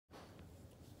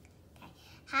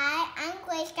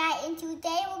and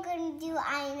today we're going to do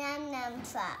our Num Nom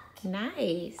Truck.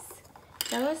 Nice.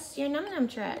 Show us your Num Nom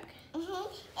Truck.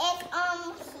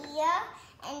 It's here,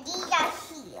 and these are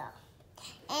here.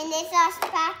 And it's our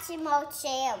Spatimo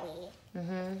cherry.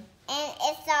 And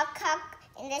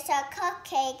it's our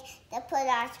cupcake to put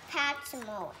our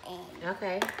Spatimo in.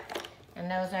 Okay. And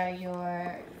those are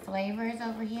your flavors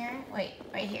over here? Wait,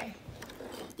 right here.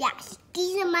 Yes,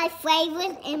 these are my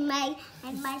flavors and my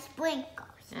sprinkles.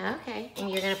 Okay.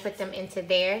 And you're gonna put them into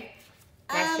there.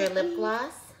 That's your lip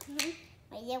gloss?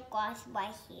 My lip gloss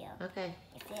right here. Okay.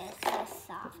 It feels so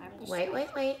soft.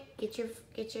 Wait. Get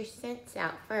your scents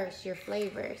out first, your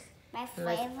flavors. My And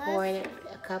flavors? let's pour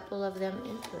a couple of them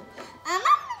into it. I'm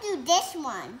gonna do this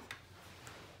one.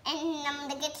 And I'm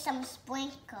gonna get some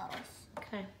sprinkles.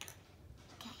 Okay.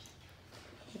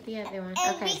 Get the other one.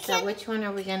 And Okay, so which one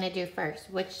are we gonna do first?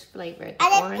 Which flavor? The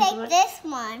I orange just one? picked this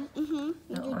one.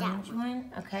 The Do that orange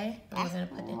one? Okay. And we're gonna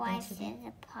put it Slice into in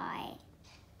the pie.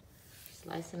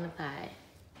 slicing the pie.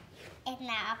 It's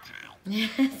not a pie.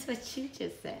 That's what you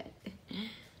just said.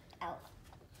 Oh.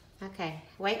 Okay.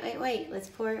 Wait. Let's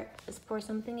pour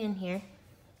something in here.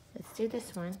 Let's do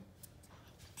this one.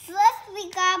 First, we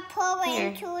gotta pour it Here.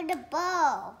 into the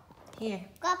bowl. Here.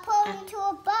 Gotta pour it into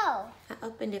a bowl. I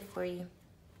opened it for you.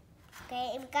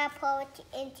 Okay, we gotta pour it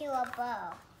into a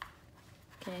bowl.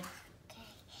 Okay.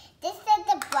 This is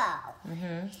the bowl.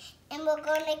 And we're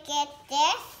gonna get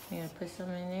this. You're gonna put some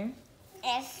in there?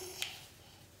 Let's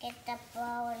get the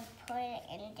bowl and put it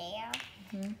in there.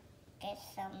 Get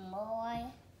some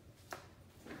more.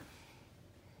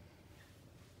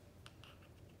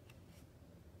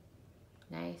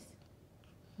 Nice.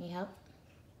 Need help?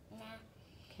 Nah,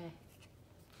 Okay.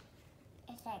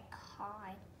 it's like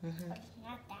hard. But it's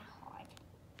not that hard.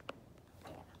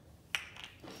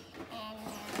 Yeah. And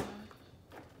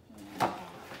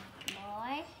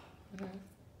more.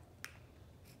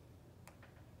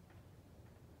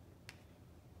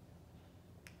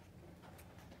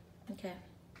 Okay.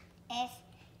 It's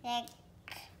like,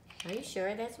 Are you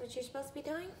sure that's what you're supposed to be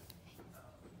doing?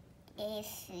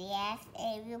 yes,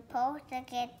 and you're supposed to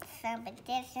get some of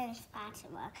this in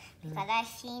spatula because I've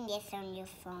seen this on your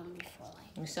phone before.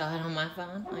 You saw it on my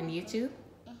phone on YouTube?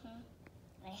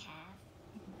 I have.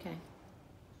 Okay.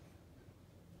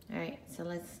 All right, so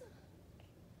let's...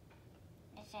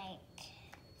 It's like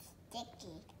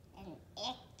sticky and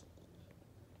icky.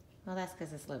 Well, that's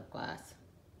because it's lip gloss.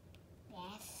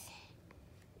 Yes.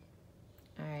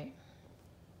 All right.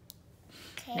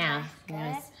 Okay, Now,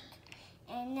 that's good.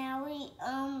 And now we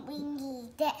need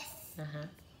this.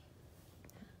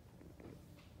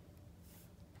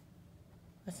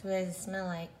 What does it smell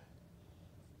like?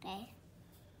 Okay.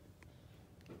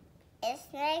 It's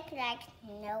like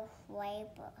no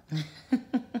flavor.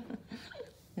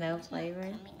 No flavor?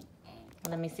 Coming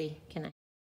in. Let me see. Can I?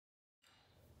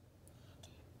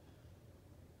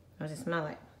 What does it smell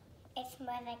like? It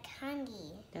smells like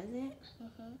honey. Does it?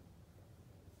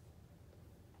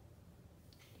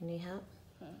 You need help?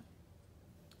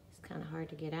 It's kind of hard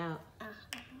to get out.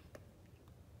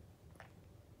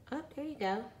 Oh, there you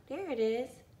go. There it is.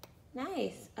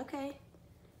 Nice. Okay.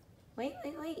 Wait.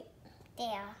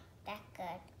 There. That's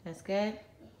good. That's good?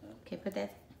 Okay,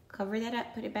 cover that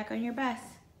up. Put it back on your bus.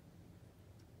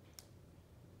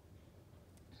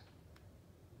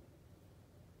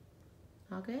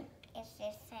 All good? It's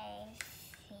just says.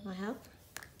 Want help?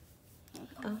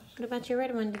 Oh, what about your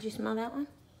red one? Did you smell that one?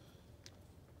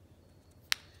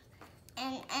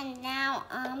 And now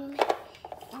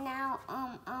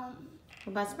What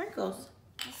about sprinkles?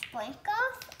 the sprinkles.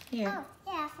 Here. Oh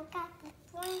yeah, I forgot the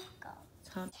sprinkles.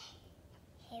 Huh.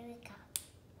 Here we go.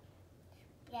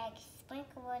 Like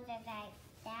sprinkles are like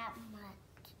that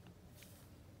much.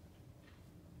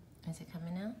 Is it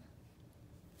coming out?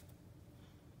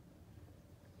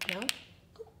 No?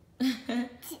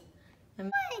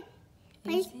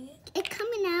 You see it? It's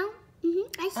coming out.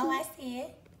 I see. Oh, I see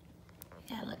it.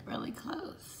 You gotta look really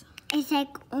close. It's like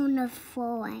on the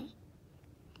floor.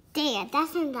 There,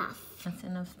 that's enough. That's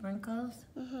enough sprinkles?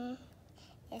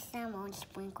 There's some on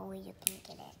sprinkle you can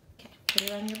get it. Okay, put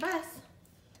it on your bus.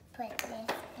 Put this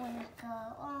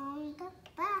sprinkle on the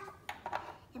back.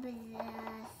 It was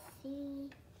see.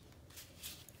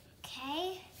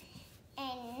 Okay.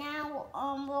 And now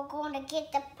we're going to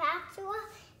get the spatula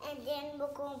and then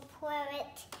we're going to pour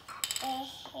it in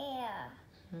here.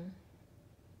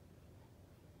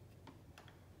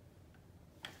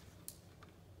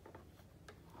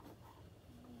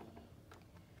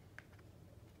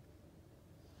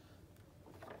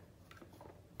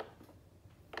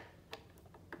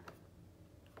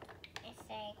 It's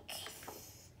like,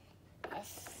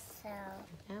 it's so.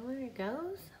 Is that where it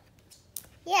goes?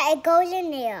 Yeah, it goes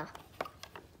in there.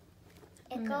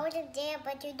 It goes in there,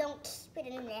 but you don't keep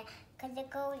it in there because it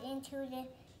goes into the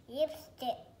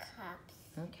lipstick cups.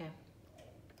 Okay.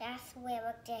 That's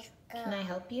where this goes. Can I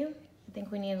help you? I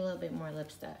think we need a little bit more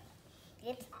lip stuff.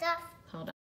 Lip stuff? Hold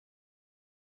on.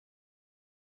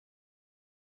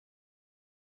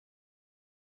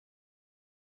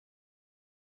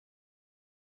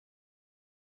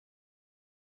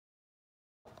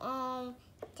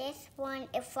 This one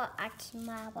is for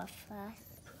Akimara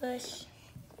first. Push.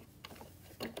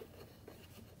 Did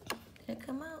it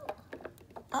come out?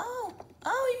 Oh,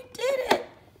 you did it.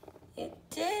 You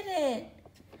did it.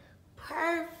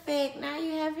 Perfect. Now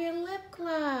you have your lip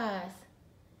gloss.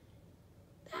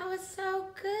 That was so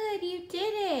good. You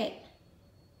did it.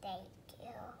 Thank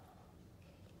you.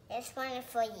 This one is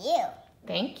for you.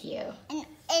 Thank you.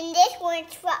 And this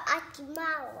one's for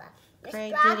Akimara.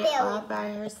 Craig did it all by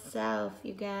herself,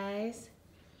 you guys.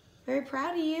 Very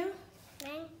proud of you.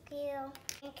 Thank you.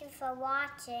 Thank you for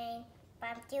watching. But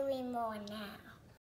I'm doing more now.